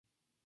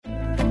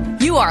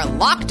You are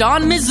Locked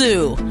On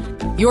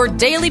Mizzou, your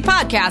daily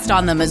podcast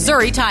on the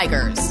Missouri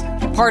Tigers,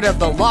 part of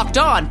the Locked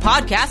On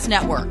Podcast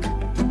Network.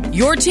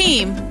 Your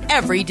team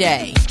every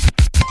day.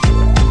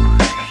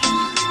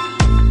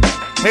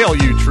 Hail,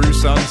 you true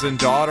sons and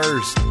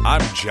daughters. I'm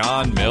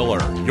John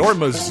Miller, your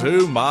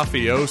Mizzou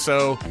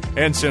mafioso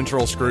and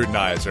central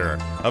scrutinizer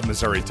of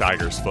Missouri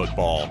Tigers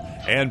football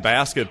and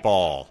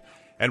basketball.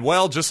 And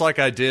well, just like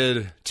I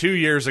did 2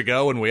 years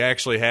ago when we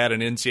actually had an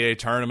NCAA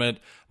tournament,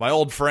 my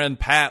old friend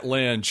Pat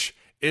Lynch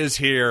is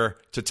here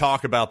to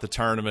talk about the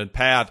tournament.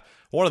 Pat,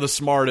 one of the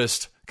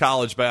smartest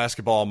college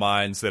basketball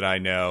minds that I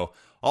know,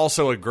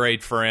 also a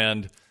great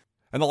friend.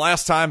 And the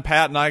last time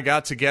Pat and I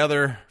got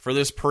together for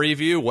this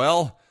preview,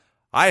 well,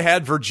 I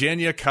had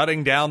Virginia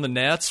cutting down the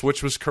nets,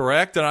 which was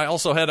correct, and I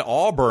also had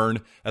Auburn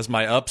as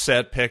my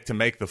upset pick to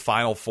make the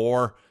Final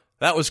Four.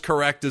 That was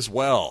correct as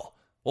well.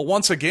 Well,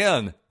 once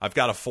again, I've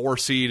got a 4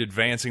 seed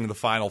advancing to the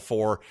Final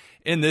Four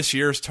in this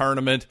year's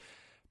tournament.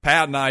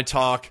 Pat and I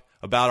talk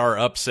about our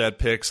upset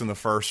picks in the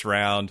first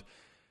round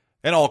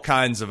and all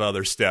kinds of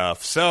other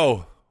stuff.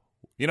 So,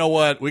 you know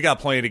what? We got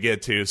plenty to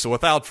get to, so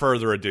without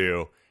further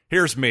ado,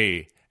 here's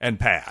me and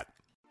Pat.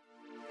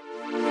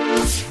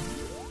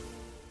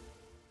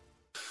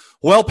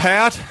 Well,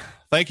 Pat,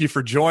 thank you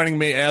for joining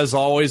me. As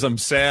always, I'm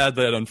sad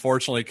that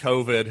unfortunately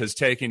COVID has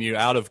taken you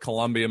out of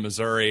Columbia,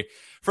 Missouri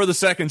for the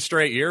second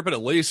straight year, but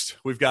at least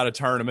we've got a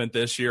tournament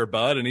this year,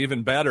 bud, and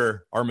even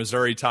better, our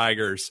Missouri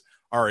Tigers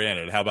are in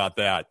it. How about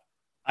that?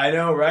 I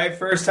know, right?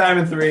 First time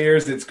in 3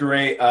 years. It's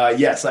great.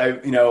 Yes, I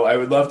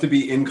would love to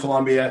be in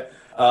Columbia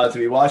to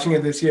be watching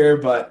it this year,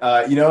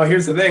 but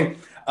here's the thing.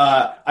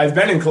 I've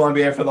been in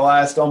Columbia for the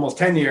last almost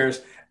 10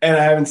 years, and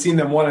I haven't seen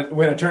them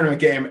win a tournament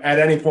game at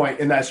any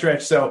point in that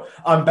stretch. So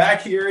I'm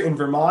back here in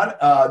Vermont.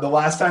 The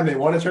last time they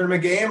won a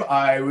tournament game,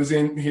 I was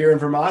here in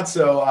Vermont.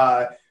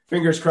 So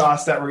fingers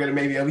crossed that we're going to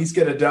maybe at least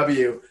get a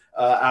W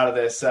out of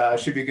this.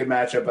 Should be a good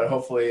matchup, but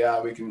hopefully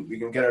we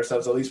can get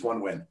ourselves at least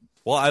one win.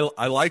 Well,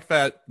 I like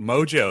that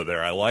mojo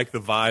there. I like the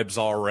vibes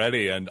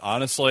already. And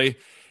honestly,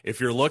 if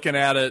you're looking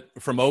at it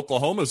from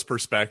Oklahoma's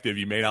perspective,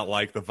 you may not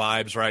like the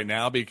vibes right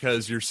now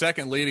because your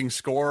second leading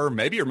scorer,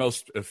 maybe your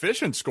most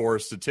efficient scorer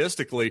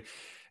statistically,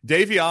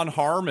 Davion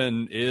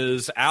Harmon,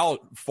 is out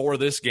for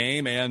this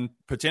game and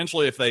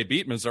potentially, if they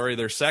beat Missouri,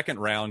 their second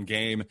round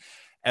game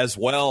as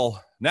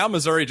well. Now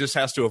Missouri just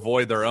has to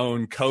avoid their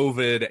own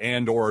COVID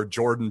and or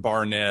Jordan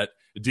Barnett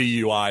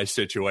DUI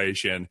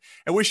situation.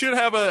 And we should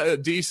have a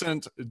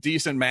decent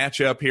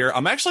matchup here.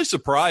 I'm actually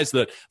surprised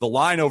that the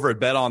line over at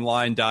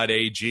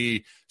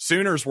betonline.ag,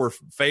 Sooners were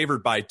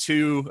favored by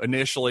 2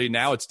 initially.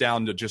 Now it's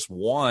down to just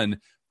 1.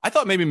 I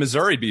thought maybe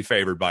Missouri would be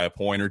favored by a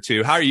point or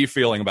 2. How are you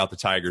feeling about the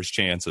Tigers'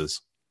 chances?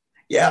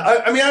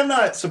 Yeah, I mean, I'm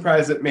not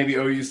surprised that maybe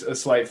OU's a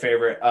slight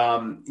favorite.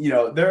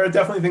 There are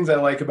definitely things I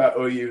like about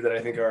OU that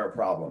I think are a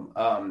problem.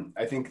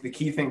 I think the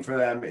key thing for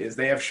them is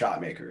they have shot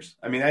makers.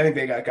 I mean, I think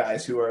they got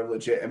guys who are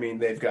legit. I mean,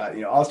 they've got,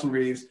 Austin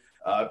Reeves,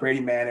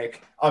 Brady Manick.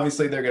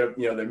 Obviously, they're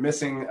they're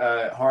missing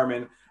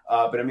Harmon.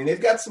 But I mean,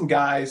 they've got some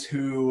guys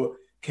who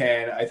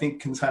can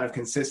kind of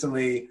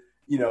consistently,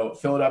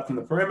 fill it up from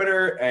the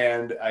perimeter.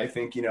 And I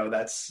think,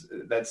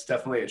 that's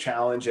definitely a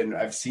challenge. And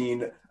I've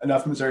seen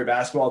enough Missouri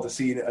basketball to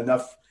see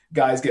enough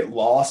guys get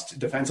lost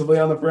defensively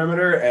on the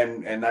perimeter,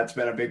 and that's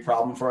been a big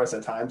problem for us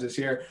at times this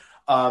year.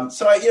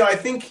 So I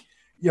think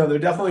there are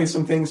definitely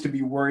some things to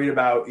be worried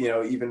about.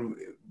 Even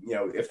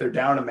if they're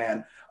down a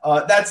man.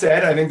 That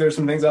said, I think there's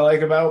some things I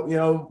like about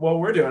what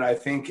we're doing. I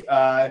think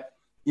I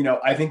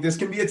think this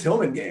can be a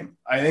Tillman game.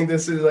 I think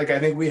this is I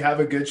think we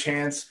have a good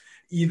chance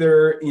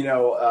either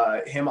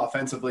him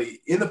offensively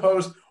in the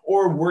post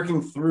or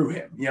working through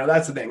him.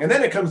 That's the thing. And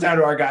then it comes down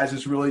to our guys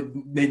just really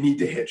they need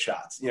to hit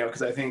shots.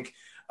 Because I think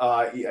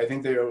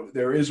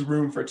there is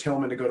room for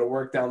Tillman to go to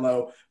work down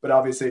low, but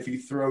obviously if you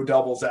throw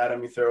doubles at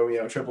him, you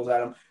throw triples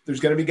at him,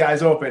 there's going to be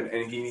guys open,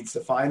 and he needs to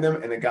find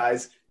them. And the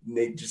guys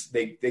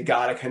they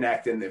got to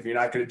connect. And if you're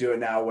not going to do it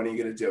now, when are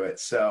you going to do it?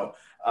 So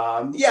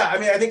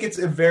I think it's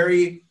a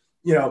very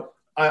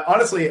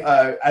honestly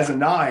as a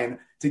 9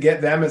 to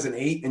get them as an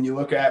 8, and you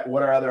look at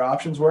what our other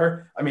options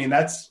were. I mean,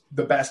 that's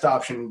the best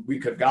option we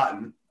could have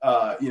gotten.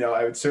 I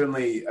would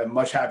certainly I'm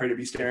much happier to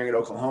be staring at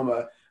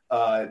Oklahoma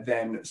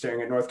than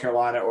staring at North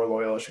Carolina or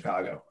Loyola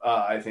Chicago.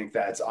 I think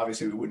that's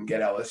obviously we wouldn't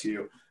get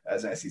LSU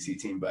as an SEC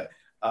team, but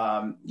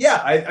I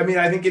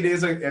think it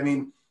is.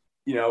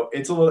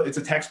 It's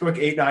a textbook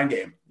 8-9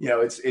 game.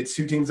 It's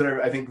 2 teams that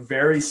are I think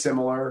very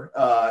similar.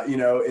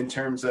 In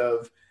terms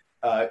of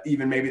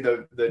even maybe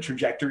the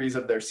trajectories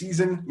of their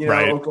season.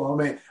 Right.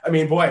 Oklahoma. I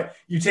mean, boy,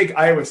 you take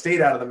Iowa State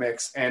out of the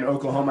mix, and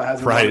Oklahoma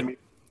hasn't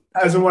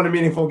won a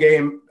meaningful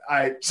game.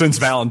 Since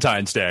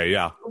Valentine's Day,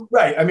 yeah.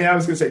 Right. I mean, I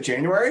was going to say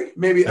January,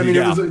 maybe. I mean,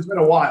 it's been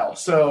a while.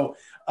 So,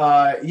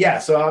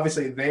 so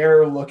obviously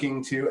they're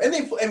looking to,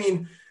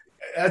 and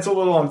that's a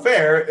little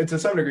unfair to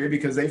some degree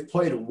because they've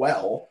played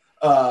well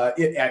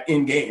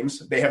in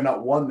games. They have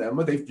not won them,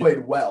 but they've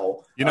played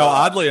well.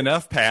 Oddly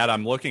enough, Pat,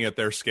 I'm looking at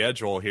their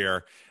schedule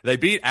here. They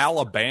beat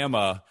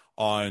Alabama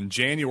on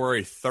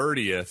January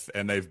 30th,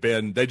 and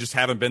they just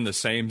haven't been the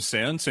same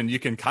since. And you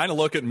can kind of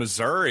look at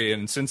Missouri,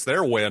 and since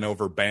their win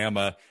over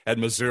Bama at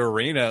Mizzou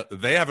Arena,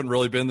 they haven't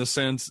really been the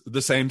same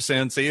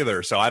since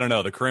either. So I don't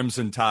know, the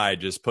Crimson Tide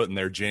just putting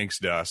their jinx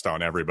dust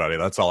on everybody.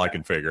 That's all I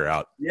can figure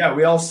out. Yeah,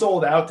 we all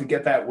sold out to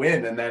get that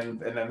win, and then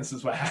this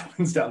is what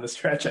happens down the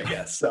stretch, I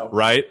guess. So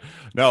right?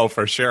 No,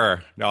 for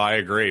sure. No, I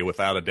agree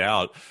without a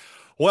doubt.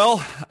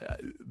 Well,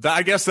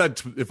 I guess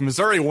that if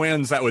Missouri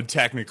wins, that would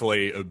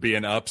technically be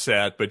an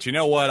upset. But you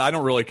know what? I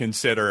don't really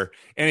consider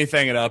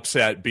anything an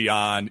upset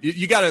beyond –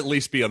 you got to at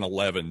least be an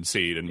 11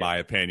 seed, in my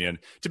opinion,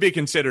 to be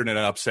considered an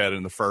upset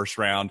in the first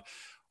round.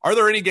 Are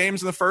there any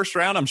games in the first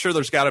round? I'm sure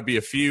there's got to be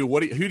a few.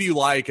 Who do you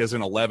like as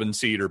an 11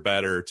 seed or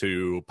better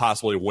to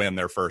possibly win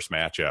their first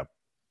matchup?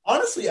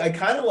 Honestly, I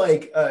kind of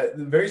like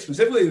very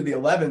specifically the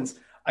 11s.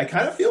 I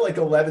kind of feel like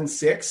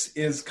 11-6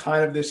 is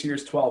kind of this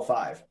year's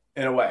 12-5.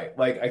 In a way,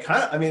 like the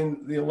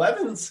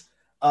 11s,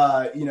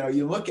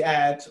 you look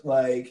at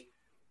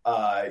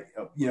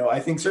I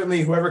think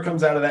certainly whoever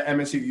comes out of that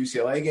MSU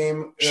UCLA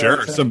game.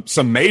 Sure.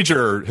 Some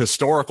major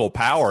historical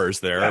powers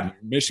there. Yeah.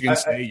 Michigan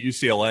State,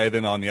 UCLA.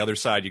 Then on the other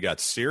side, you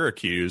got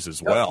Syracuse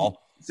as well.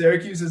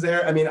 Syracuse is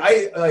there. I mean,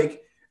 I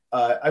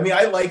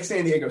like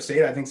San Diego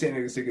State. I think San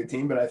Diego's a good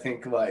team, but I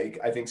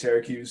think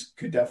Syracuse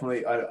could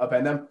definitely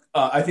upend them.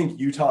 I think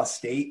Utah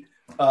State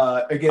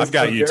against. I've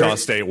got Utah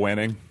State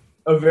winning.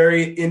 A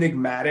very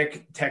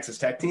enigmatic Texas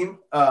Tech team.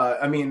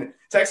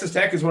 Texas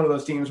Tech is one of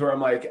those teams where I'm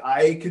like,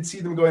 I could see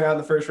them going out in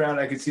the first round.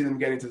 I could see them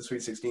getting to the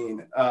Sweet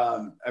 16.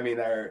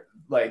 They're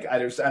like, I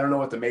don't know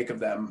what to make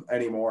of them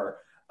anymore.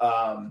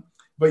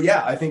 But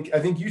yeah, I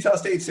think Utah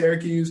State,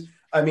 Syracuse.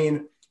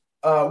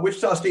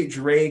 Wichita State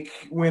Drake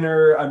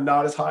winner, I'm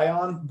not as high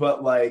on,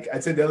 but like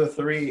I'd say the other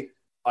three,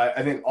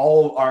 I think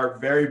all are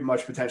very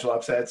much potential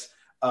upsets.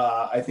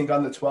 I think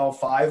on the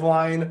 12-5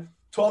 line,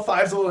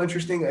 12-5 is a little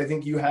interesting. I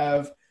think you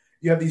have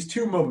these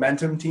two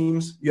momentum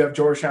teams. You have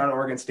Georgetown and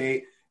Oregon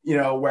State,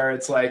 where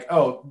it's like,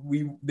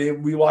 we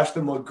watched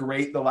them look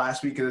great the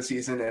last week of the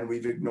season and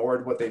we've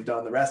ignored what they've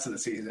done the rest of the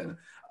season.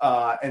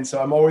 And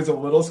so I'm always a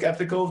little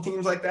skeptical of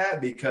teams like that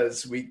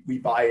because we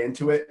buy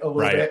into it a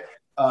little bit.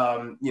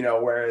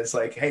 Whereas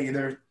like, hey,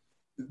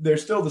 they're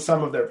still the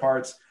sum of their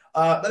parts.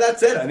 But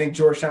that's it. I think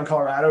Georgetown,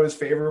 Colorado is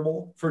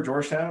favorable for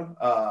Georgetown.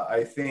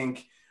 I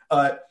think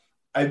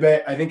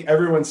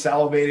everyone's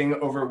salivating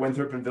over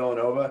Winthrop and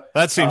Villanova.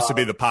 That seems to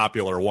be the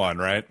popular one,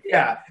 right?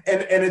 Yeah.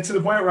 And it's to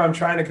the point where I'm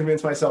trying to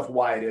convince myself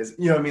why it is.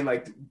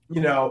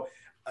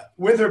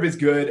 Winthrop is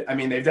good. I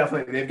mean, they've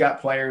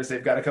got players.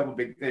 They've got a couple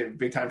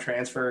big time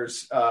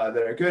transfers that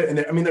are good. And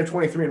they're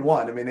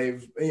 23-1. I mean,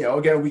 they've,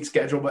 again, a weak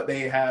schedule, but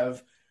they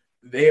have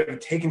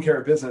taken care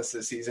of business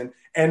this season.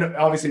 And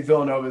obviously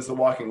Villanova is the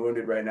walking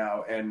wounded right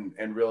now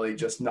and really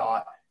just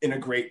not in a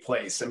great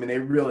place. I mean, they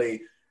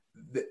really,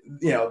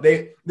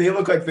 they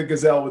look like the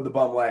gazelle with the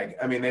bum leg.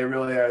 I mean, they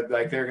really are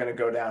like, they're going to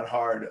go down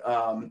hard.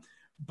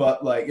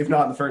 But like, if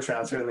not in the first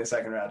round, certainly the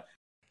second round.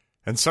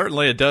 And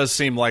certainly it does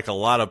seem like a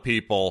lot of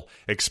people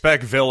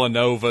expect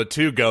Villanova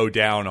to go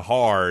down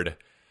hard.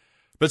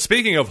 But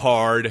speaking of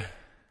hard,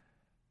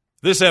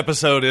 this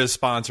episode is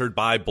sponsored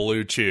by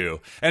Blue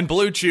Chew. And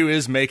Blue Chew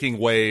is making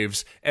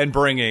waves and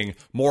bringing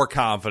more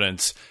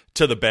confidence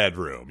to the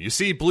bedroom. You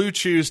see, Blue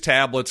Chew's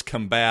tablets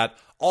combat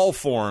all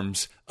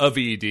forms of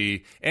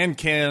ED and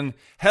can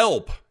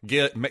help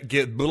get blah,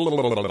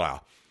 blah, blah, blah.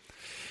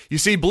 You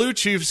see, Blue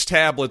Chew's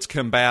tablets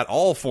combat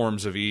all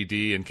forms of ED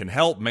and can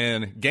help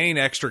men gain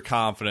extra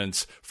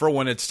confidence for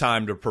when it's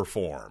time to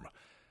perform.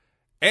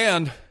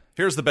 And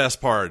here's the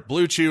best part.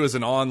 Blue Chew is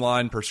an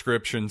online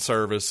prescription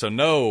service, so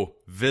no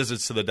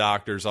visits to the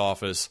doctor's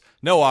office,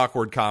 no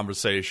awkward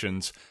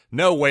conversations,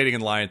 no waiting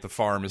in line at the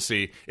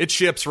pharmacy. It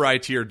ships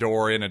right to your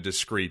door in a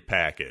discreet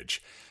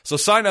package. So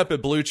sign up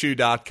at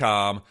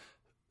BlueChew.com.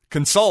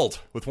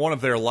 Consult with one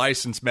of their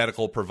licensed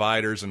medical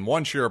providers, and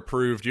once you're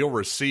approved, you'll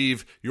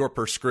receive your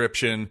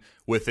prescription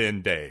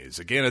within days.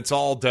 Again, it's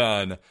all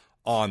done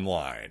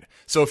online.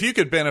 So if you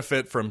could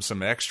benefit from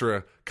some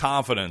extra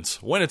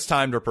confidence when it's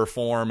time to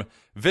perform,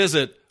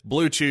 visit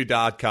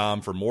BlueChew.com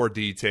for more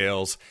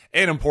details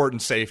and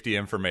important safety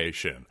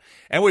information.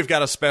 And we've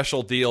got a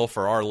special deal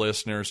for our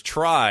listeners.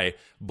 Try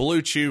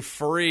Blue Chew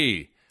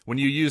free when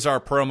you use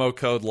our promo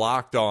code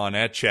LOCKEDON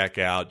at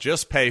checkout.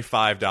 Just pay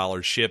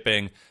 $5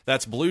 shipping.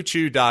 That's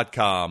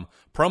BlueChew.com.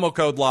 Promo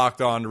code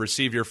LOCKEDON to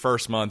receive your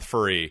first month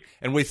free.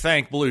 And we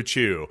thank Blue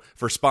Chew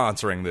for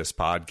sponsoring this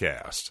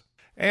podcast.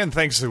 And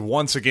thanks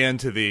once again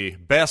to the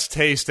best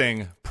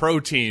tasting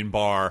protein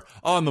bar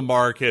on the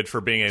market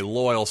for being a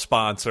loyal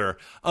sponsor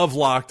of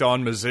Locked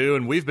On Mizzou.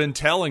 And we've been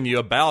telling you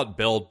about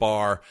Built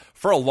Bar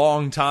for a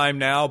long time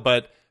now,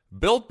 but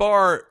Built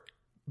Bar,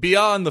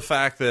 beyond the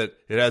fact that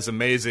it has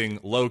amazing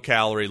low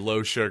calorie,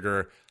 low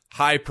sugar,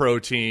 high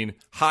protein,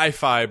 high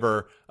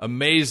fiber,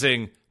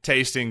 amazing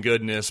tasting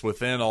goodness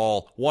within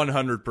all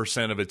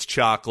 100% of its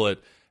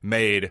chocolate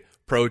made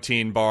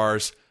protein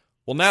bars.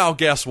 Well, now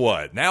guess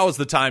what? Now is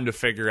the time to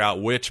figure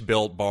out which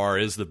Built Bar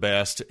is the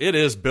best. It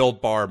is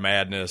Built Bar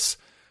Madness.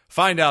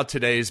 Find out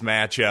today's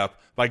matchup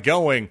by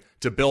going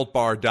to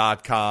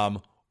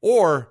BuiltBar.com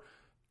or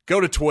go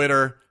to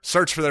Twitter,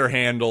 search for their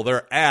handle.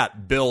 They're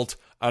at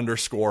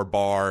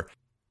Built_bar.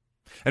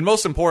 And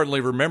most importantly,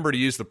 remember to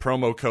use the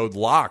promo code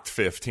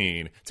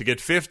LOCKED15 to get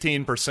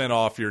 15%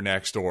 off your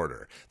next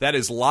order. That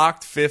is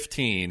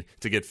LOCKED15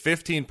 to get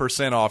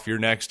 15% off your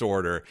next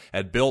order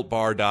at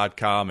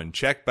BuiltBar.com, and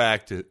check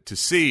back to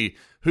see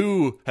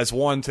who has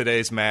won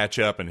today's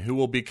matchup and who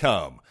will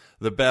become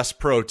the best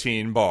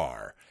protein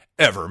bar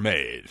ever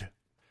made.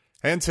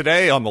 And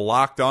today on the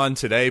Locked On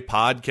Today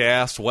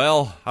podcast,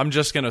 well, I'm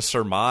just going to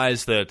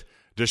surmise that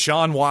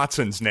Deshaun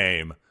Watson's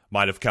name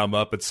might have come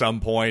up at some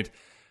point.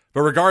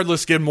 But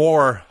regardless, get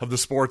more of the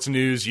sports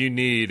news you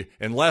need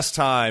in less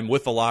time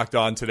with the Locked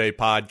On Today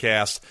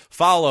podcast.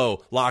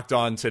 Follow Locked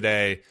On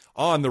Today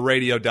on the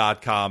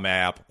radio.com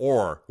app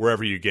or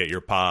wherever you get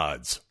your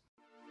pods.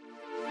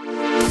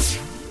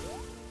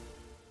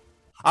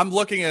 I'm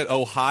looking at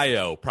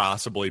Ohio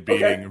possibly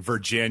beating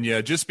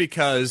Virginia just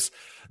because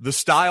the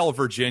style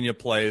Virginia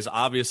plays,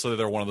 obviously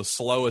they're one of the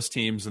slowest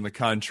teams in the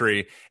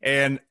country.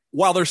 And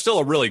while they're still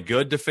a really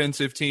good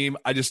defensive team,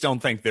 I just don't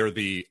think they're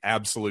the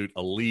absolute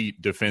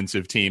elite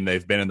defensive team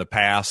they've been in the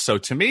past. So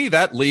to me,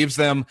 that leaves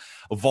them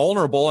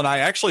vulnerable. And I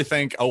actually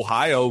think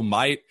Ohio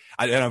might,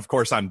 and of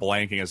course I'm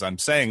blanking as I'm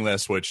saying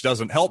this, which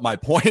doesn't help my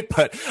point,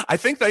 but I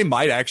think they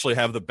might actually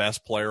have the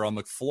best player on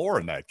the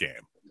floor in that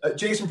game.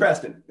 Jason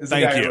Preston is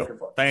the guy you're looking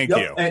for. Thank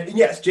you. And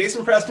yes,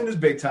 Jason Preston is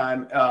big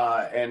time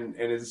and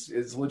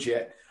is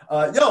legit.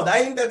 No,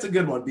 I think that's a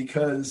good one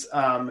because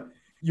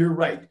you're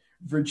right.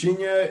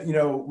 Virginia,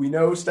 we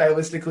know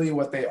stylistically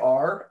what they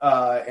are.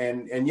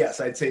 And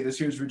yes, I'd say this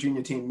year's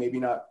Virginia team maybe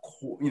not,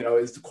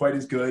 is quite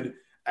as good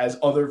as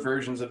other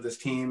versions of this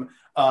team.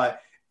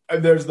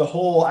 There's the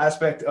whole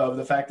aspect of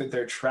the fact that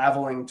they're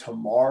traveling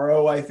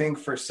tomorrow, I think,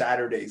 for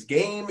Saturday's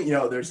game.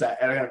 There's that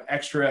kind of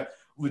extra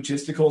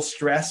logistical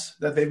stress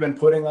that they've been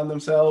putting on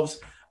themselves.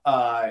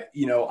 I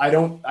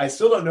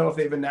still don't know if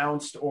they've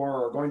announced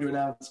or are going to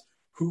announce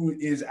who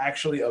is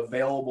actually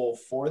available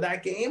for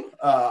that game.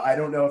 I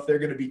don't know if they're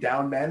going to be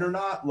down men or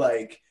not,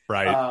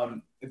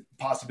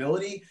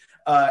 possibility.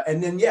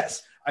 And then,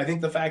 yes, I think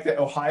the fact that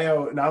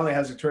Ohio not only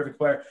has a terrific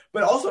player,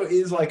 but also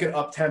is like an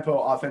up-tempo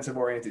offensive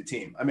oriented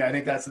team. I mean, I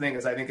think that's the thing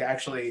is I think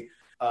actually,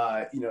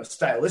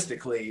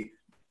 stylistically,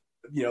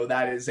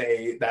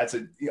 that's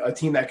a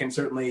team that can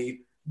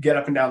certainly get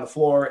up and down the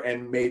floor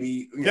and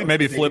maybe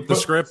flip the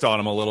script on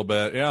them a little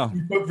bit. Yeah.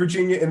 You put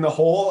Virginia in the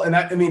hole. And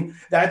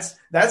that's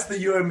the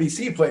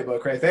UMBC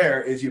playbook right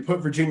there is you put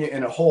Virginia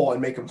in a hole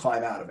and make them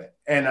climb out of it.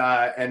 And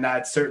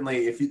that's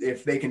certainly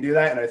if they can do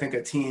that. And I think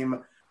a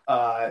team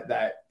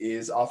that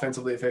is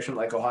offensively efficient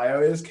like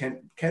Ohio is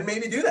can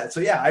maybe do that. So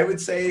yeah, I would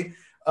say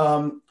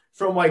from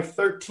like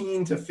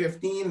 13 to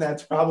 15,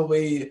 that's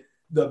probably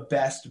the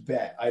best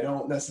bet. I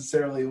don't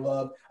necessarily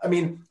love. I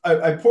mean,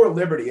 I pour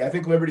Liberty. I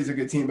think Liberty's a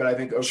good team, but I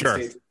think Okie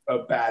State's a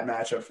bad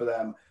matchup for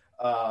them.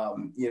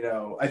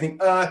 I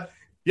think. I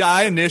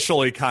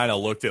initially kind of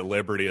looked at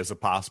Liberty as a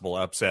possible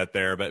upset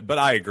there, but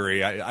I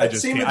agree.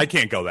 I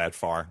can't go that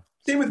far.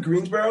 Same with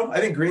Greensboro. I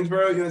think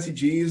Greensboro,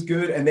 UNCG is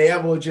good, and they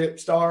have a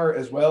legit star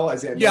as well.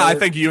 Isaiah Miller. I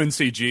think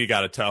UNCG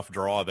got a tough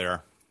draw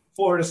there.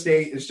 Florida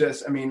State is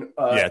just.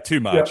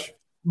 Too much.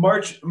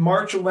 March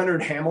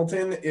Leonard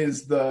Hamilton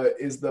is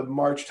the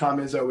March Tom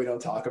Izzo we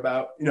don't talk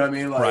about. You know what I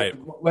mean? Like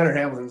Leonard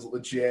Hamilton's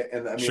legit,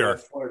 and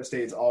Florida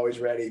State's always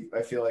ready.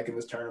 I feel like in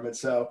this tournament,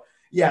 so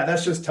yeah,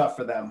 that's just tough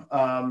for them.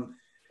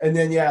 And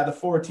then the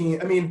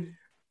 14. I mean,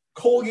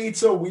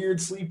 Colgate's a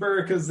weird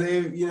sleeper because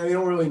they you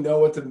don't really know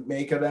what to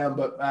make of them.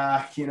 But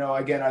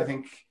again, I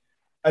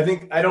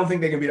don't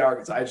think they can beat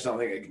Arkansas. I just don't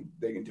think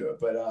they can do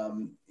it. But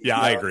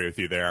I agree with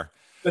you there.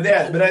 But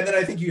then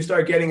I think you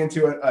start getting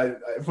into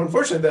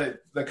unfortunately,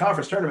 the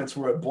conference tournaments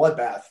were a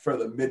bloodbath for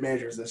the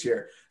mid-majors this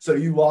year. So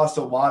you lost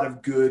a lot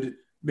of good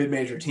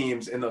mid-major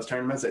teams in those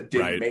tournaments that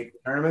didn't make the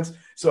tournaments.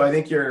 So I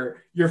think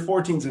your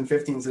 14s and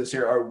 15s this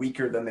year are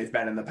weaker than they've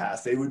been in the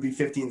past. They would be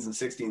 15s and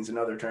 16s in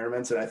other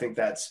tournaments. And I think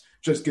that's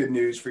just good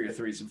news for your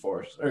 3s and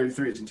 4s or your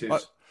 3s and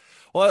 2s.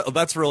 Well,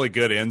 that's really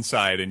good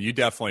insight, and you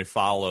definitely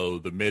follow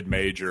the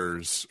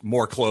mid-majors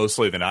more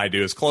closely than I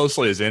do, as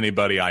closely as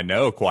anybody I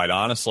know, quite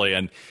honestly.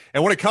 And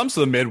when it comes to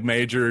the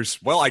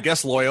mid-majors, well, I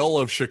guess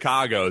Loyola of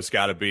Chicago's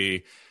got to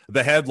be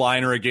the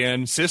headliner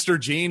again. Sister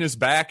Jean is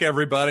back,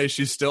 everybody.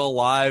 She's still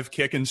alive,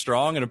 kicking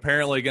strong, and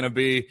apparently going to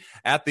be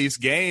at these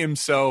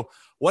games. So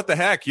what the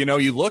heck? You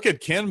look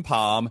at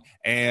KenPom,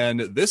 and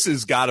this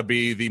has got to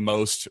be the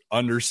most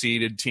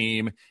underseeded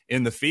team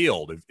in the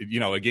field.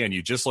 Again,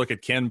 you just look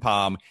at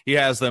KenPom. He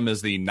has them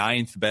as the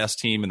 9th best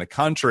team in the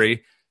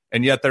country,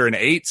 and yet they're an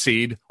 8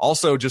 seed.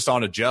 Also, just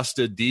on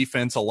adjusted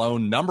defense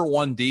alone, number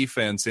 1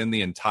 defense in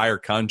the entire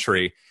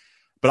country.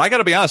 But I got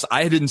to be honest,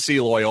 I didn't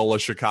see Loyola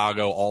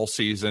Chicago all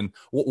season.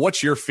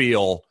 What's your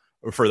feel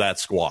for that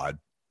squad?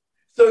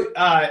 So,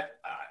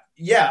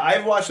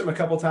 I've watched them a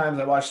couple times.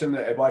 I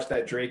watched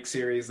that Drake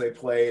series they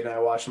played, and I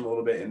watched them a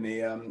little bit in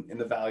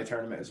the Valley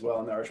tournament as well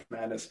in the Arch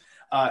Madness.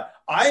 I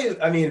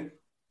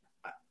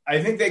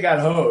I think they got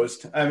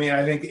hosed. I mean,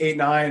 I think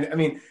 8-9. I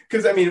mean,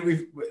 because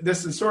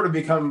this has sort of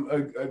become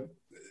a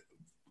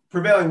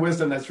prevailing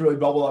wisdom that's really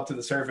bubbled up to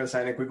the surface.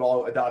 I think we've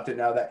all adopted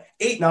now that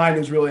 8-9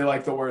 is really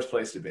like the worst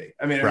place to be.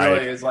 I mean, it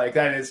really is like,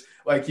 that is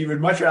like, you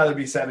would much rather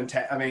be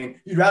 7-10. I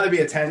mean, you'd rather be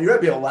a 10, you'd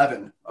rather be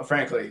 11,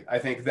 frankly, I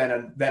think, than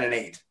an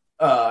 8.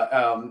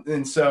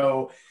 And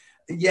so,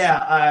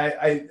 yeah,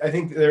 I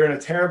think they're in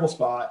a terrible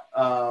spot.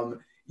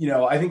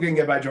 I think they can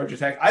get by Georgia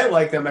Tech. I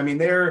like them. I mean,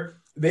 they are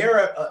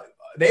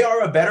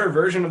a better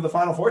version of the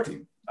Final Four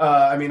team.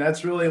 I mean,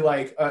 that's really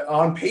like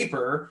on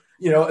paper,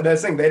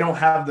 that's the thing. They don't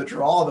have the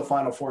draw the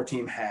Final Four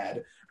team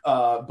had,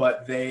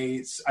 but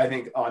I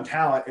think on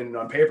talent and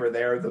on paper,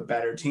 they're the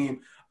better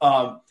team.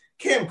 Cam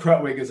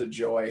Krutwig is a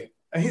joy.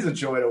 He's a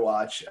joy to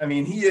watch. I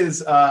mean, he's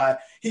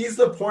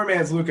the poor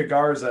man's Luka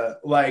Garza.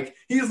 Like,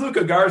 he's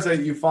Luka Garza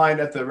you find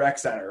at the rec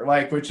center.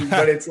 Like, but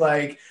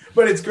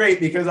it's great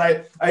because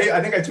I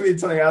think I tweeted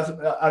something out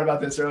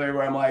about this earlier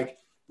where I'm like,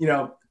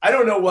 I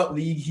don't know what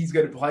league he's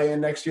going to play in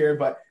next year,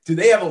 but do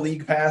they have a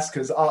league pass?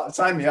 Because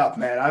sign me up,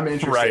 man. I'm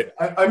interested.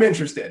 Right. I'm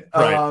interested.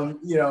 Right.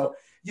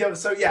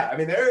 So yeah, I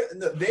mean,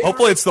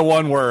 hopefully it's the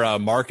one where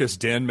Marcus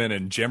Denman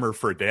and Jimmer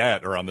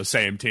Fredette are on the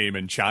same team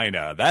in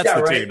China. That's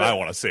the team I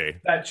want to see.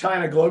 That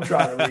China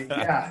Globetrotter league.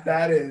 Yeah,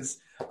 that is.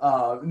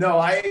 No,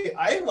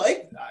 I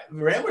like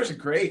Ramblers are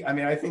great. I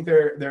mean, I think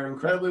they're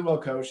incredibly well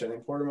coached. I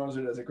think Porter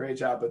Moser does a great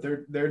job, but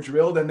they're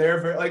drilled and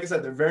they're very, like I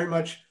said, they're very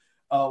much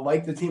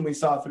like the team we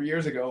saw 3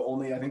 years ago.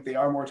 Only I think they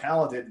are more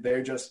talented.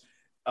 They're just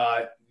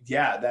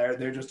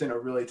they're just in a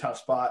really tough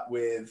spot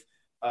with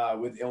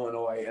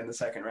Illinois in the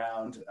second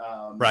round.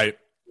 Right.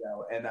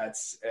 And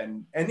that's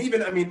and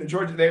even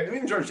Georgia Tech. I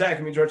mean,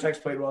 Georgia Tech's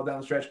played well down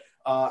the stretch.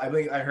 I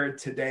believe I heard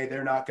today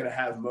they're not going to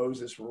have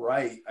Moses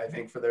Wright, I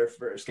think, for their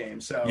first game.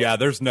 So yeah,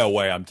 there's no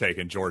way I'm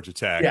taking Georgia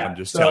Tech. Yeah, I'm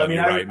just telling you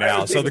right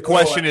now. So the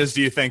question is,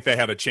 do you think they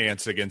have a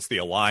chance against the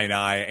Illini?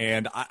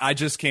 And I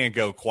just can't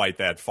go quite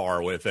that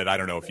far with it. I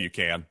don't know if you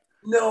can.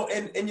 No,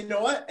 and you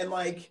know what? And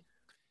like,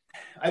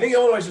 I think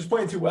Illinois is just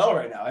playing too well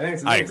right now.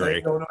 I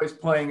agree. Illinois is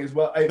playing as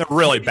well. They're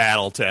really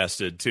battle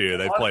tested too.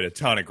 They've played a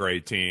ton of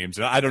great teams.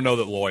 And I don't know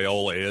that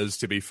Loyola is,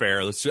 to be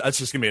fair. That's just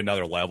going to be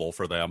another level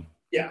for them.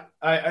 Yeah,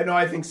 I know.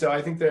 I think so.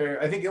 I think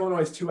Illinois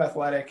is too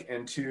athletic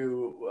and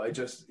too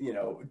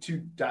too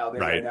dialed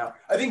in right now.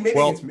 I think maybe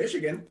it's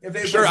Michigan. If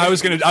they I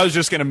was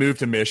just gonna move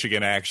to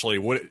Michigan actually.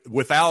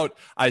 Without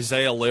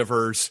Isaiah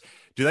Livers,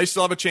 do they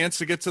still have a chance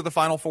to get to the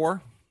Final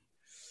Four?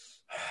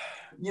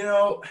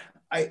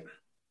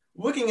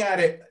 Looking at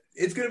it,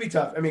 it's going to be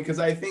tough. I mean, because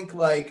I think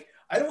I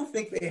don't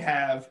think they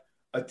have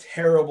a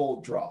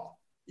terrible draw.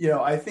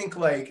 I think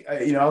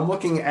I'm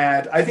looking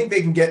at. I think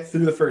they can get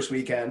through the first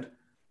weekend.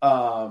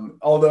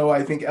 Although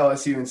I think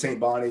LSU and St.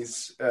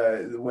 Bonnie's,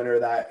 the winner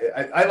of that,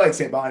 I like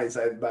St. Bonnie's,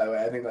 by the way.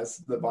 I think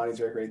the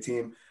Bonnies are a great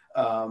team.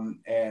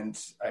 And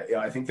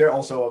I think they're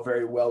also a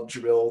very well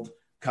drilled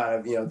kind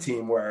of,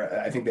 team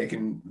where I think they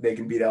can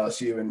beat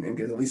LSU and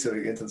get at least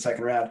get to the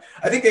second round.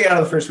 I think they got out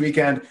of the first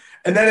weekend,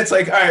 and then it's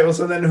like, all right, well,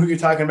 so then who you're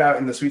talking about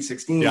in the Sweet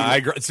 16? Yeah, I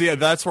agree. See,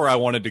 that's where I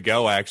wanted to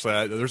go.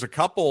 Actually, there's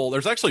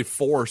actually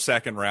 4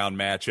 second round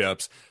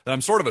matchups that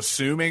I'm sort of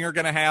assuming are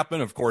going to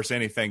happen. Of course,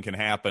 anything can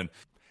happen.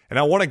 And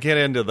I want to get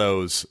into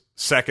those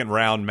second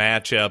round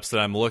matchups that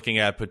I'm looking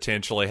at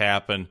potentially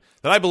happen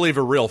that I believe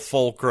are real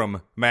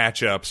fulcrum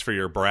matchups for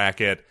your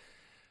bracket.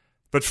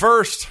 But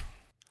first,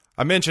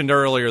 I mentioned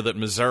earlier that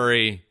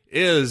Missouri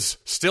is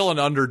still an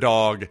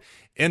underdog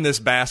in this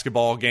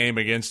basketball game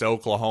against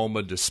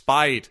Oklahoma,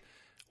 despite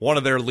one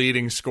of their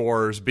leading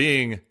scorers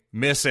being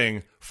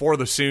missing for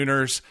the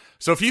Sooners.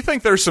 So if you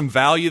think there's some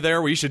value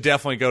there, we should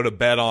definitely go to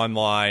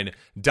betonline.ag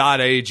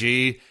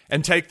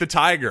and take the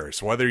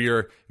Tigers, whether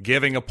you're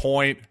giving a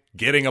point,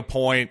 getting a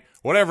point,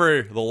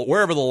 wherever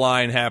the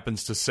line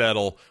happens to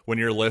settle when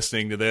you're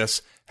listening to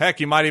this. Heck,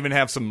 you might even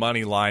have some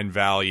money line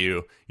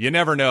value. You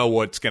never know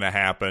what's going to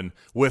happen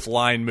with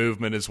line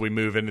movement as we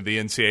move into the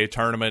NCAA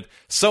tournament.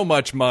 So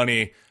much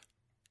money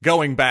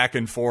going back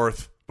and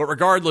forth. But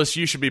regardless,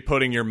 you should be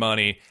putting your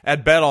money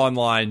at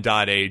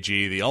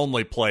betonline.ag, the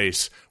only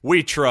place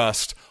we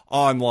trust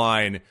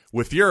online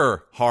with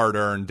your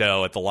hard-earned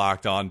dough at the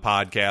Locked On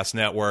Podcast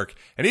Network.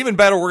 And even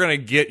better, we're going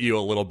to get you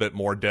a little bit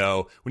more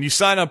dough when you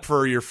sign up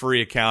for your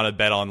free account at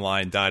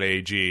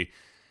betonline.ag.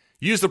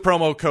 Use the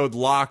promo code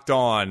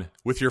LOCKEDON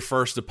with your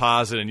first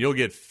deposit, and you'll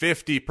get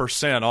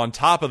 50% on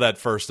top of that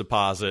first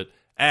deposit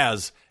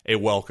as a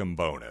welcome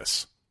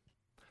bonus.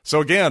 So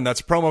again,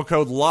 that's promo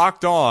code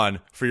Locked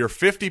On for your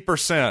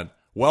 50%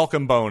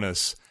 welcome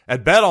bonus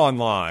at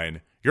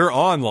BetOnline, your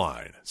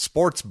online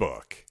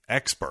sportsbook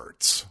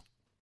experts.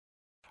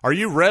 Are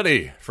you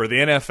ready for the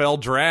NFL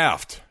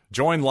Draft?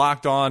 Join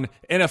Locked On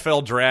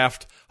NFL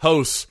Draft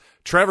hosts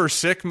Trevor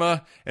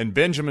Sikkema and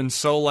Benjamin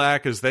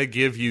Solak as they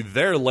give you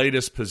their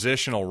latest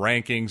positional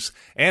rankings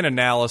and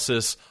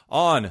analysis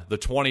on the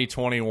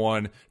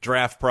 2021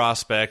 draft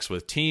prospects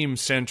with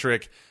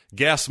team-centric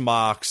guest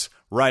mocks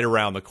right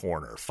around the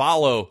corner.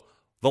 Follow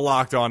the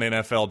Locked On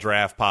NFL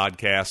Draft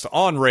podcast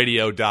on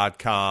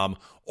radio.com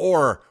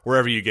or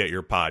wherever you get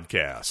your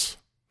podcasts.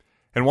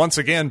 And once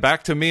again,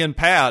 back to me and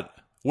Pat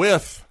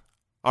with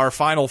our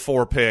final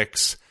 4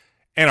 picks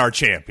and our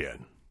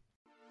champion.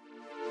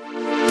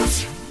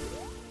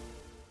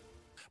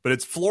 But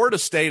it's Florida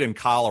State and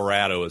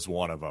Colorado is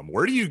one of them.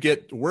 Where do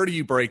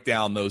you break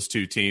down those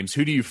two teams?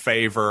 Who do you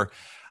favor?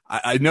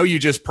 I know you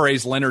just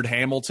praised Leonard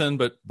Hamilton,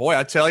 but boy,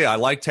 I tell you, I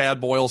like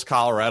Tad Boyle's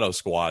Colorado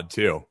squad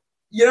too.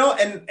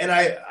 And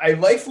I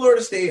like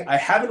Florida State. I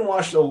haven't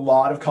watched a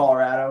lot of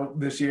Colorado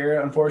this year,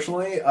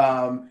 unfortunately.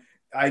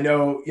 I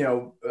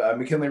know,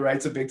 McKinley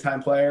Wright's a big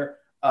time player,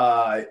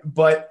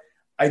 but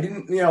I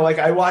didn't,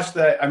 I watched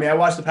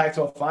the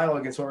Pac-12 final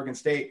against Oregon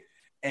State,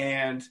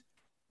 and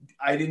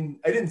I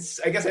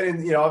just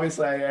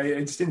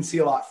didn't see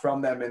a lot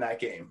from them in that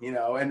game,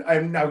 and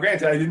I'm now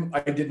granted,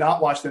 I did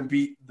not watch them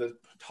beat the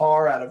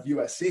tar out of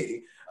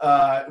USC,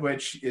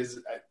 which is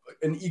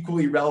an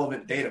equally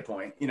relevant data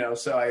point,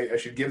 so I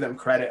should give them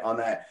credit on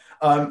that.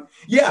 I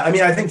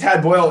think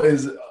Tad Boyle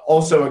is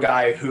also a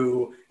guy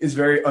who is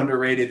very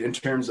underrated in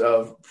terms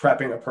of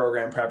prepping a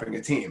program, prepping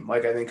a team.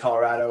 Like, I think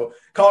Colorado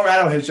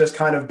has just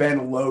kind of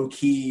been low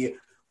key,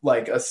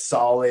 like a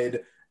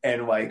solid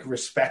and like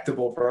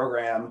respectable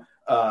program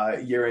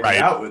year in and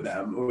out with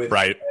them.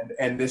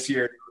 And this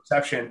year, no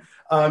exception.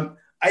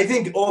 I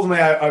think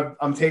ultimately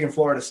I'm taking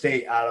Florida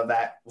State out of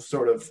that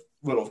sort of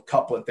little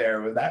couplet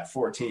there with that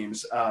 4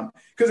 teams.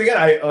 Because again,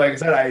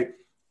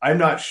 I'm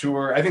not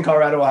sure. I think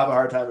Colorado will have a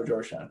hard time with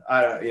Georgetown.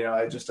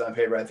 I just on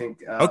paper, I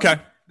think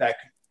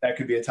that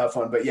could be a tough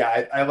one. But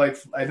yeah,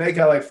 I think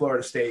I like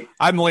Florida State.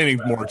 I'm leaning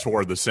more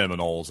toward the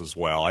Seminoles as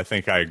well. I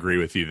think I agree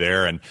with you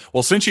there. And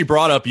well, since you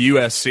brought up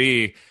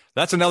USC,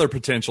 that's another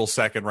potential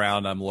second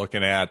round I'm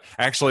looking at.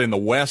 Actually, in the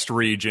West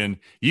region,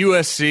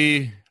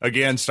 USC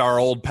against our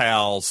old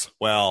pals.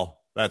 Well,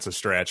 that's a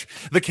stretch.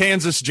 The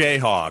Kansas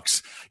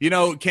Jayhawks.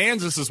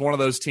 Kansas is one of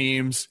those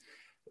teams.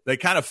 They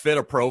kind of fit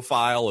a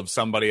profile of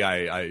somebody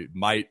I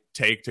might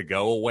take to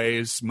go a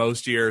ways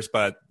most years.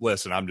 But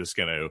listen, I'm just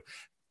going to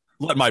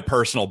let my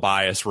personal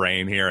bias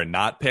reign here and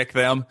not pick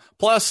them.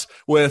 Plus,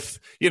 with,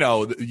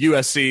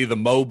 USC, the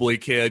Mobley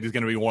kid is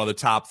going to be one of the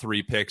top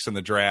 3 picks in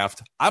the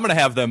draft. I'm going to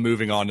have them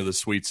moving on to the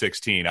Sweet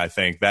 16, I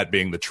think, that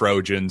being the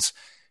Trojans.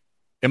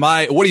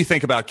 What do you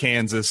think about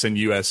Kansas and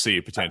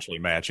USC potentially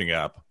matching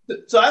up?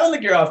 So I don't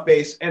think you're off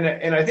base.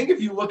 And I think if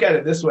you look at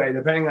it this way,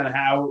 depending on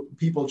how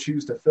people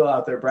choose to fill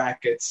out their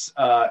brackets,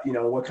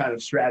 what kind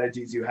of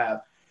strategies you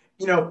have,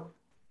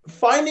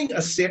 finding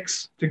a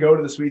 6 to go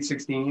to the Sweet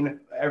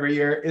 16 every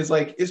year is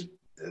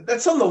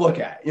that's something to look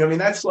at.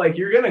 That's like,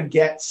 you're going to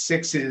get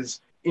 6s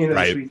in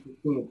the Sweet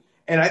 16.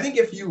 And I think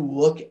if you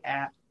look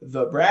at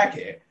the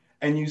bracket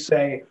and you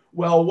say,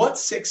 well, what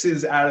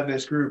 6s out of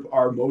this group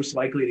are most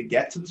likely to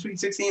get to the Sweet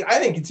 16? I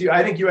think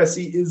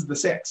USC is the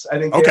 6. I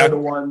think they're the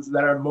ones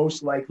that are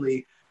most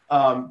likely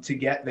to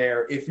get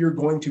there if you're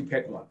going to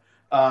pick one.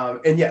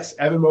 And yes,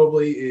 Evan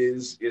Mobley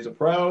is a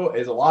pro,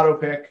 is a lotto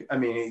pick. I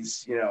mean,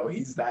 he's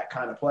that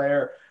kind of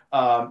player.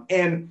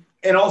 And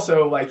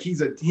also, like,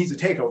 he's a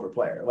takeover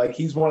player. Like,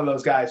 he's one of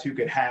those guys who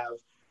could have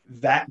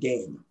that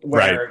game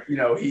where,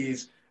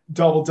 he's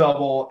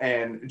double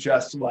and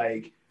just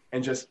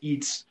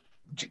eats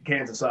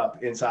Kansas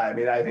up inside. I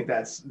mean, I think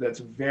that's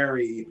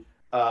very,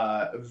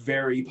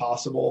 very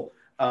possible.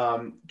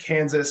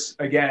 Kansas,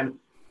 again,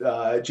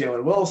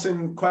 Jalen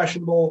Wilson,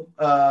 questionable,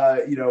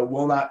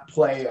 will not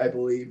play, I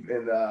believe,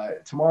 in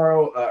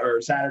tomorrow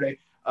or Saturday,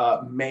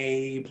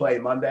 may play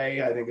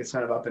Monday. I think it's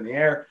kind of up in the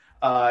air.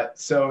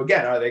 So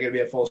again, are they going to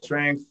be at full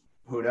strength?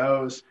 Who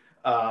knows?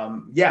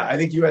 I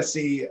think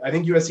USC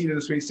to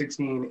the Sweet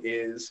 16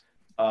 is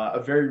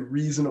a very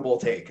reasonable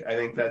take. I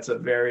think that's a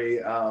very,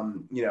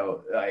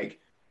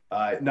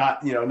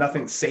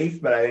 nothing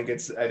safe, but I think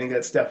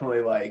that's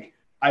definitely like,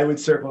 I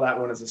would circle that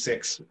one as a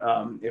 6.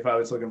 If I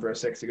was looking for a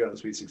 6 to go to the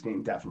Sweet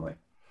 16, definitely.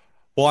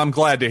 Well, I'm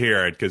glad to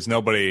hear it, because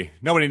nobody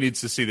needs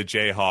to see the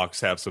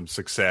Jayhawks have some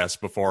success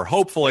before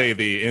hopefully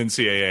the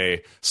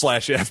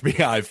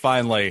NCAA/FBI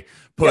finally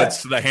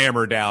puts the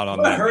hammer down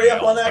on that. Hurry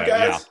up on that,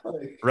 guys. Yeah.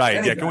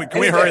 Right. Yeah. Can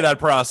we hurry that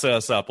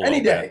process up a little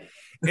bit? Any day.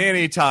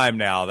 Anytime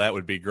now. That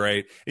would be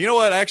great. You know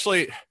what?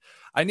 Actually,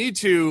 I need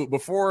to,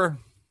 before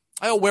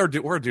where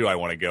do I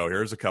want to go?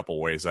 Here's a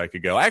couple ways I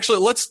could go. Actually,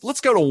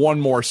 let's go to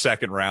one more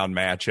second round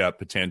matchup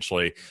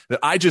potentially that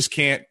I just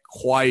can't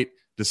quite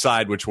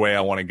decide which way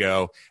I want to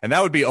go, and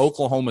that would be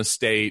Oklahoma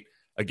State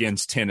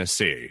against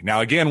Tennessee.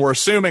 Now, again, we're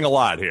assuming a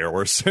lot here.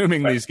 We're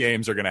assuming these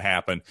games are going to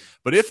happen,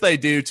 but if they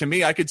do, to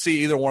me, I could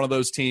see either one of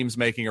those teams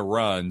making a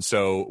run.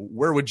 So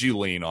where would you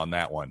lean on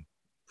that one?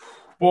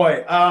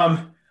 Boy,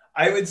 I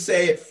would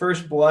say at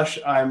first blush,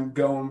 I'm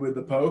going with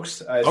the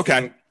Pokes. I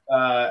think,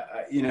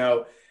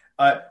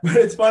 but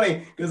it's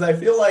funny because I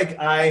feel like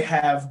I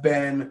have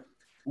been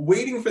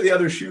waiting for the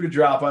other shoe to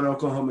drop on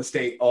Oklahoma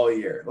State all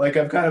year. Like,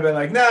 I've kind of been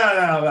like,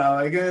 no.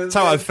 Like, that's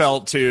how I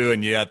felt too,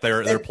 and yet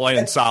they're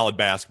playing solid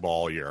basketball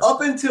all year. Up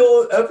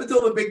until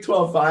the Big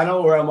 12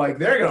 final, where I'm like,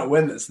 they're going to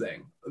win this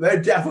thing.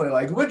 they're definitely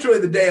like literally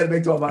the day of the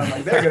Big 12 I'm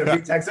like, they're going to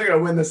beat Texas. They're going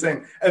to win this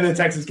thing. And then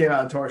Texas came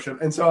out and torched them.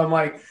 And so I'm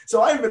like,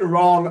 so I've been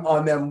wrong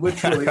on them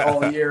literally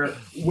all year,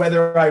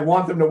 whether I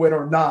want them to win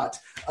or not.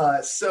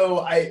 So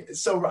I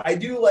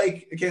do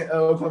like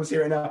Oklahoma State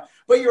right now,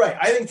 but you're right.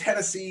 I think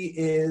Tennessee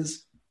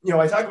is,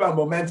 I talk about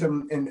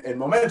momentum and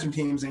momentum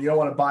teams, and you don't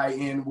want to buy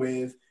in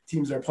with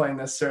teams that are playing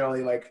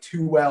necessarily like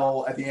too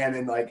well at the end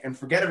and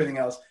forget everything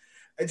else.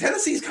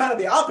 Tennessee's kind of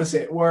the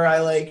opposite, where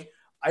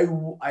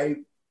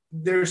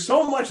there's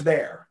so much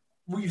there.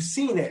 We've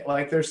seen it.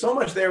 Like there's so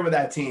much there with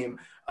that team.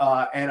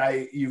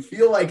 And you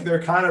feel like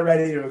they're kind of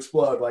ready to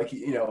explode. Like,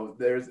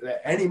 there's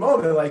at any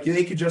moment, like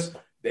they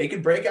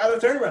could break out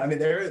of the tournament. I mean,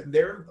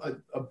 they're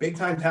a big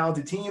time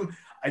talented team.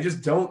 I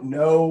just don't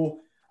know.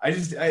 I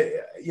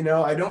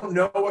don't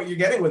know what you're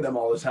getting with them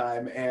all the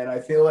time. And I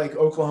feel like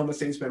Oklahoma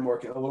State's been a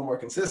little more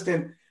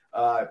consistent.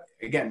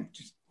 Again,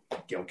 just,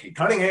 Kate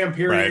Cunningham,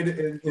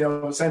 period,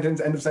 right. Sentence,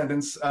 end of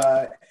sentence.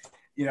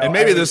 And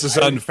maybe this is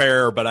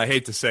unfair, but I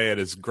hate to say it,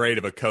 as great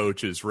of a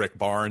coach as Rick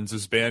Barnes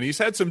has been, he's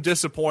had some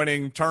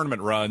disappointing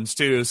tournament runs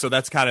too. So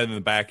that's kind of in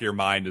the back of your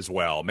mind as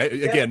well.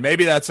 Again,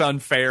 maybe that's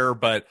unfair,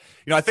 but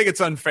I think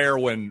it's unfair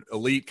when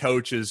elite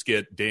coaches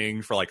get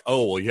dinged for like,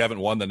 oh, well, you haven't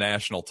won the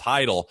national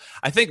title.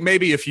 I think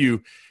maybe if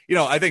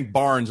I think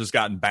Barnes has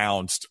gotten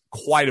bounced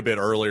quite a bit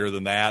earlier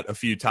than that a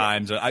few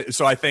times.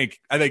 So I think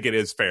it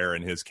is fair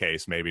in his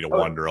case, maybe to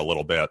wonder a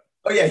little bit.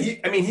 Oh yeah,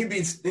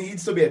 he'd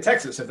still be at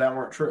Texas if that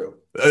weren't true.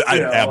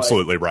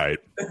 Absolutely right.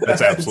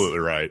 That's absolutely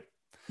right.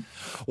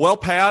 Well,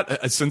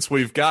 Pat, since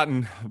we've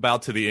gotten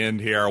about to the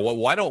end here,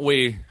 why don't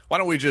we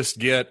just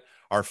get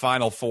our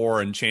Final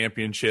Four and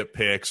championship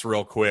picks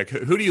real quick?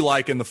 Who do you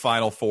like in the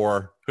Final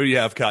Four? Who do you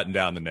have cutting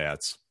down the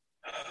nets?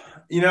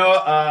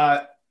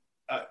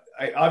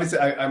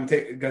 I'm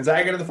taking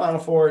Gonzaga to the Final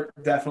Four,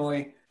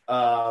 definitely.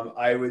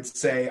 I would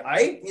say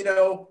I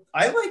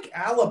like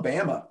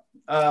Alabama.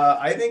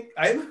 I think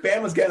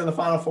Bama's getting in the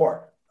Final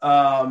Four.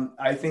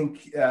 I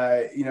think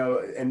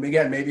and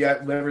again, maybe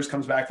Livers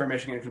comes back for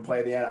Michigan and can play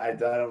at the end.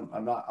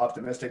 I'm not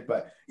optimistic,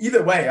 but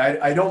either way,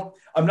 I can't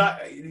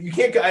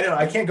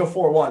go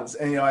 4-1s,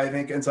 and I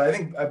think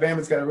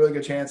Bama's got a really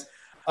good chance.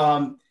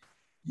 I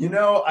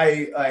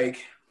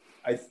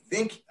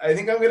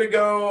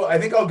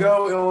think I'll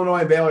go Illinois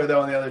and Baylor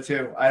though on the other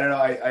two. I don't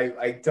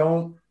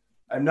know.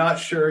 I'm not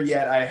sure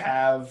yet. I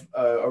have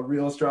a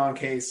real strong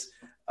case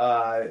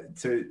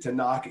to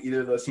knock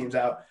either of those teams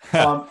out.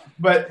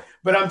 But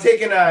I'm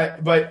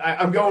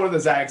going with the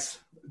Zags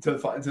to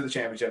the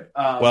championship.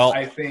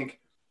 I think,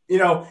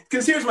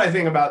 because here's my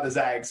thing about the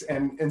Zags,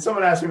 and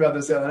someone asked me about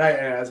this the other night,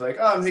 and I was like,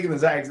 oh, I'm taking the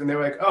Zags, and they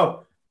were like,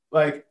 oh,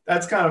 like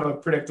that's kind of a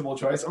predictable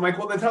choice. I'm like,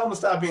 well, then tell them to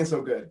stop being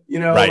so good,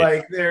 right.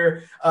 Like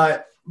they're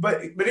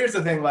but here's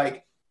the thing,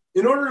 like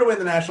in order to win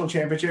the national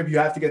championship, you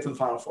have to get to the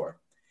Final Four.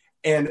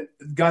 And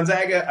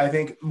Gonzaga, I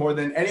think, more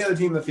than any other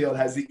team in the field,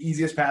 has the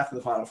easiest path to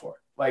the Final Four.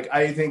 Like,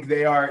 I think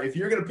they are, if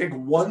you're going to pick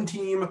one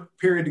team,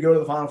 period, to go to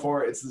the Final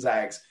Four, it's the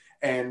Zags.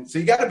 And so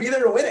you got to be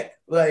there to win it.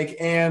 Like,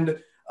 and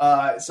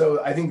so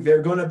I think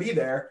they're going to be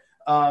there.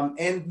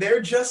 And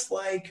they're just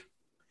like,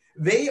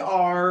 they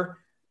are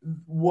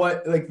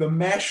the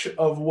mesh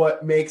of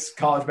what makes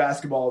college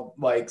basketball,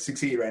 like,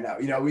 succeed right now.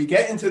 We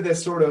get into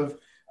this sort of,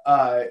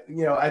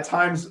 at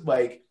times,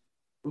 like,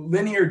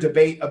 linear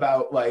debate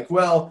about, like,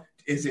 well,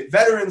 is it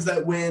veterans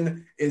that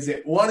win? Is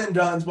it one and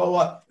dones? Blah, blah,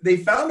 blah. They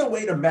found a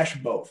way to mesh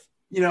both.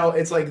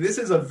 It's like, this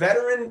is a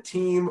veteran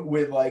team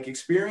with like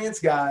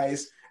experienced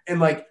guys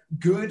and like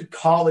good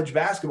college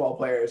basketball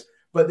players,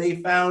 but they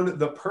found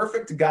the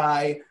perfect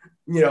guy,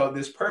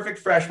 this perfect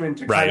freshman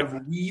to kind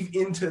of weave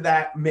into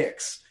that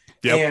mix.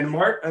 Yep. And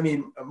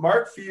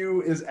Mark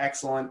Few is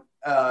excellent.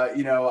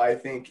 I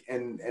think,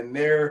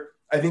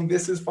 I think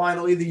this is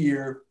finally the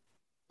year.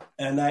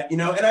 And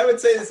and I would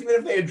say this, even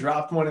if they had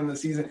dropped one in the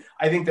season,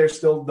 I think they're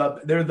still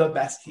they're the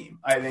best team.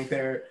 I think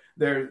they're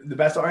the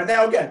best. And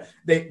now again,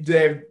 they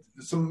have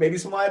some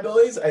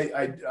liabilities.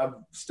 I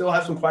still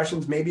have some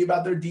questions maybe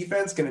about their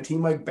defense. Can a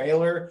team like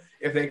Baylor,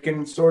 if they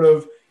can sort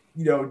of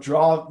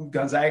draw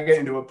Gonzaga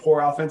into a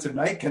poor offensive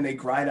night, can they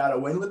grind out a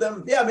win with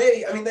them? Yeah,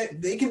 maybe. I mean,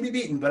 they can be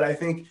beaten, but I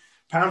think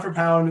pound for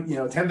pound,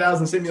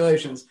 10,000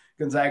 simulations,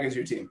 Gonzaga is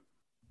your team.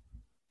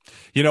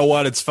 You know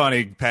what? It's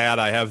funny, Pat.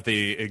 I have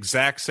the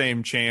exact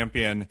same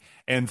champion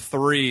and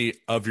 3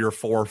 of your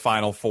 4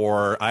 Final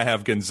Four. I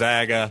have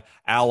Gonzaga,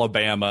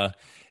 Alabama,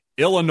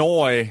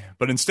 Illinois,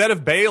 but instead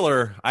of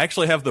Baylor, I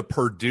actually have the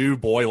Purdue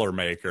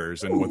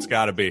Boilermakers and what's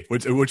got to be,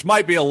 which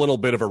might be a little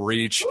bit of a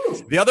reach.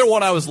 The other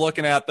one I was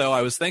looking at, though,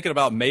 I was thinking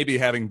about maybe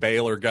having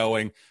Baylor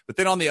going, but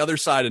then on the other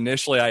side,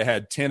 initially I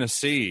had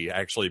Tennessee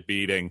actually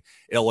beating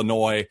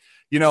Illinois.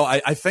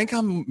 I think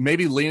I'm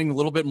maybe leaning a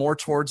little bit more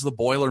towards the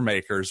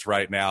Boilermakers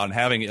right now and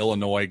having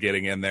Illinois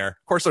getting in there.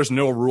 Of course, there's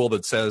no rule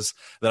that says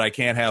that I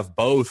can't have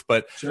both,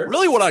 but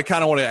really what I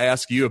kind of want to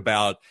ask you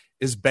about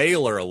is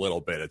Baylor a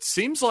little bit. It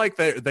seems like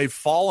they've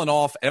fallen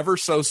off ever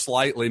so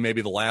slightly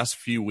maybe the last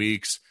few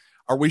weeks.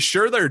 Are we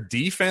sure their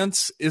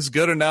defense is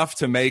good enough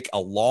to make a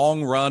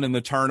long run in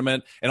the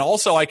tournament? And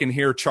also I can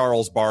hear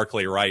Charles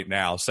Barkley right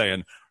now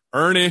saying,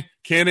 Ernie,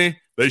 Kenny,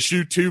 they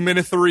shoot too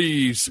many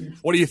threes.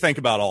 What do you think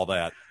about all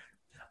that?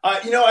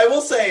 I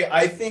will say,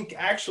 I think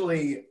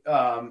actually,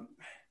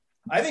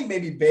 I think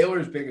maybe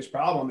Baylor's biggest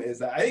problem is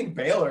that I think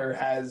Baylor's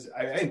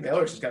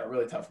just got a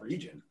really tough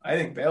region. I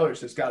think Baylor's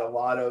just got a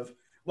lot of,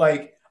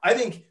 I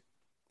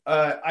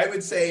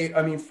would say,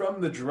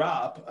 from the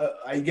drop,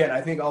 again,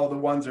 I think all the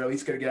ones are at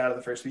least going to get out of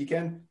the first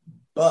weekend,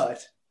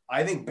 but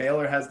I think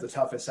Baylor has the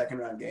toughest second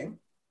round game.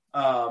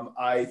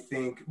 I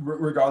think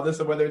regardless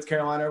of whether it's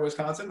Carolina or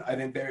Wisconsin, I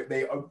think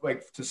they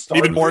to start.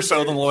 Even more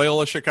so than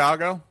Loyola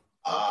Chicago?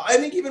 I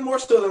think even more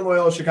so than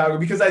Loyola Chicago,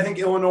 because I think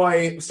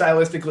Illinois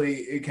stylistically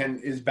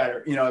is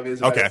better,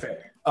 is a better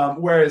fit.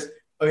 Whereas,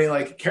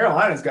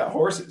 Carolina's got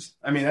horses.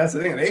 That's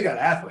the thing. They got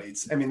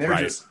athletes.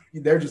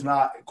 They're just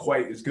not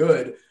quite as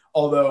good,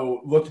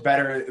 although looked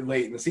better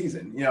late in the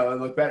season,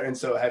 looked better. And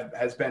so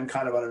has been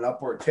kind of on an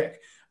upward tick.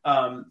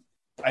 I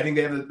think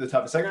they have the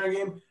toughest second round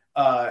game.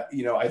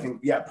 I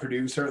think,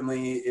 Purdue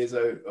certainly is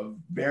a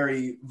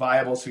very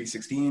viable Sweet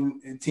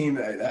 16 team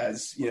that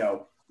has,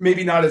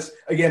 maybe not as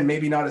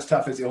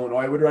tough as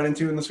Illinois would run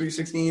into in the Sweet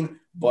 16,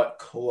 but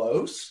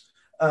close.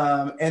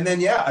 And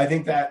then, I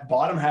think that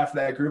bottom half of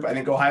that group, I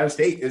think Ohio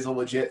State is a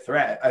legit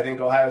threat. I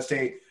think Ohio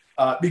State,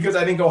 because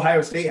I think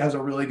Ohio State has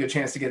a really good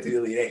chance to get to the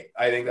Elite Eight.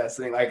 I think that's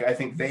the thing. I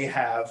think they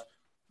have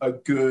a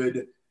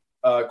good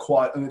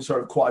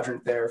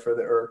quadrant there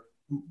or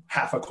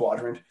half a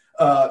quadrant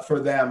for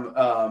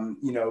them,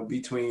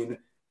 between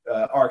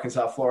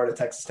Arkansas, Florida,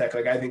 Texas Tech.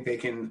 I think they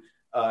can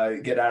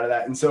get out of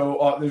that. And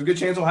so there's a good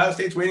chance Ohio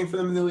State's waiting for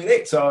them in the Elite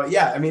Eight. So,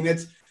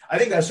 I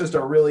think that's just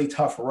a really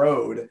tough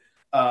road,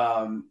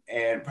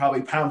 and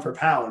probably pound for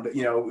pound, night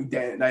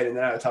in and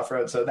out, a tough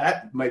road. So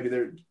that might be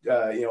their,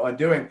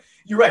 undoing.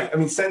 You're right.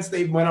 Since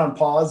they went on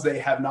pause, they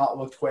have not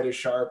looked quite as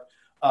sharp.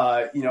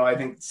 I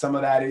think some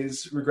of that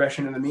is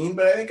regression in the mean,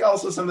 but I think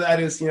also some of that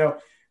is,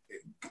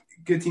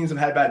 good teams have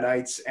had bad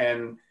nights,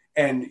 and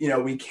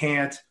we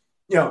can't,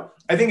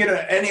 I think in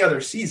any other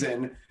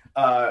season,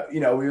 we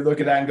would look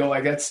at that and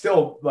go that's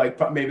still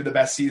maybe the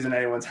best season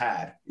anyone's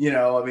had.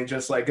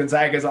 Just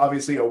Gonzaga is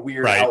obviously a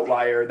weird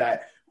outlier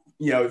that,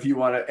 if you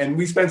want to, and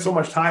we spent so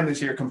much time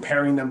this year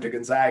comparing them to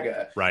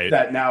Gonzaga,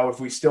 that now if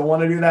we still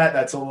want to do that,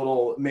 that's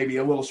maybe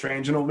a little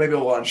strange and maybe a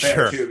little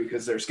unfair too,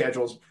 because their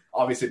schedule's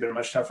obviously been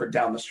much tougher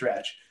down the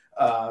stretch.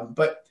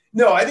 But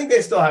no, I think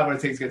they still have what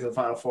it takes to get to the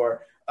Final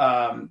Four.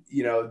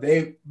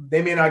 They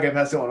may not get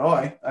past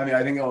Illinois.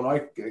 I think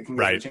Illinois can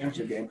get the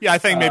championship game. Yeah, I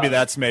think maybe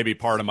that's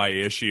part of my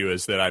issue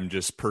is that I'm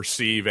just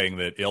perceiving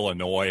that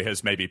Illinois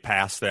has maybe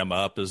passed them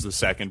up as the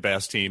second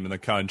best team in the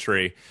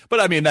country.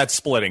 But that's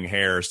splitting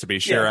hairs, to be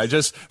sure. Yes. I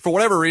just, for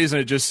whatever reason,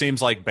 it just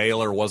seems like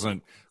Baylor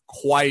wasn't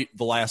quite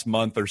the last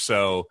month or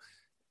so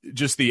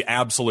just the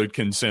absolute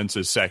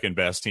consensus second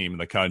best team in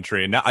the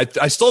country. And now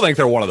I still think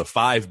they're one of the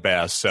five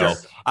best. So sure.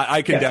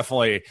 I can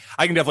definitely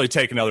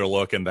take another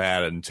look in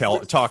that and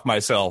talk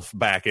myself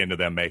back into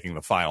them making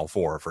the Final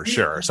Four for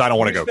sure. So I don't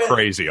want to go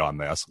crazy on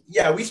this.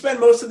 Yeah. We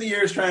spent most of the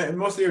year trying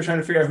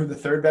to figure out who the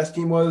third best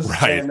team was.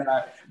 Right. And,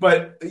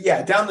 but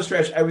down the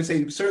stretch, I would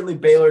say certainly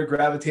Baylor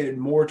gravitated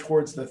more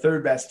towards the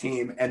third best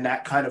team and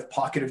that kind of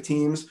pocket of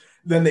teams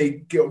than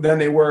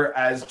they were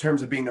as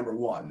terms of being number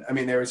one.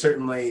 They were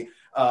certainly,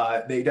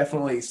 they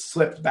definitely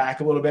slipped back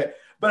a little bit,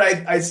 but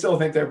I still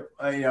think they're,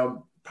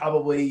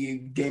 probably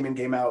game in,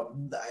 game out.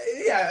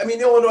 Yeah.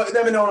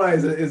 Illinois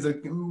is a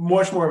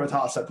much more of a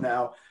toss up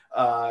now.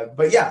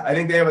 But I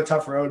think they have a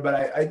tough road, but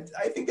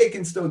I think they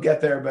can still get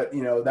there. But,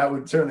 that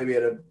would certainly be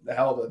a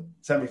hell of a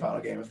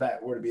semifinal game if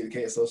that were to be the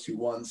case, those two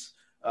ones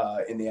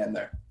in the end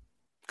there.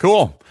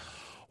 Cool.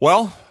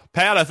 Well,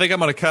 Pat, I think I'm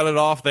going to cut it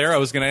off there. I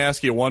was going to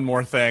ask you one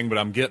more thing, but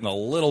I'm getting a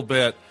little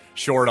bit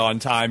short on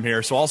time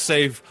here, so I'll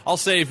save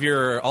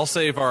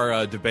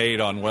our debate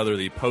on whether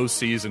the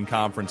postseason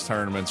conference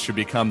tournaments should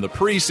become the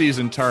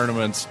preseason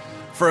tournaments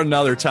for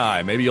another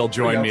time. Maybe you'll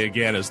join me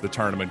again as the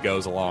tournament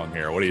goes along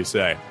here. What do you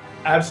say?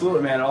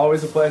 Absolutely, man.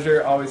 Always a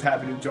pleasure. Always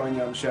happy to join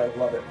you on the show.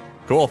 Love it.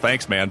 Cool.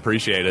 Thanks, man.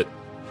 Appreciate it.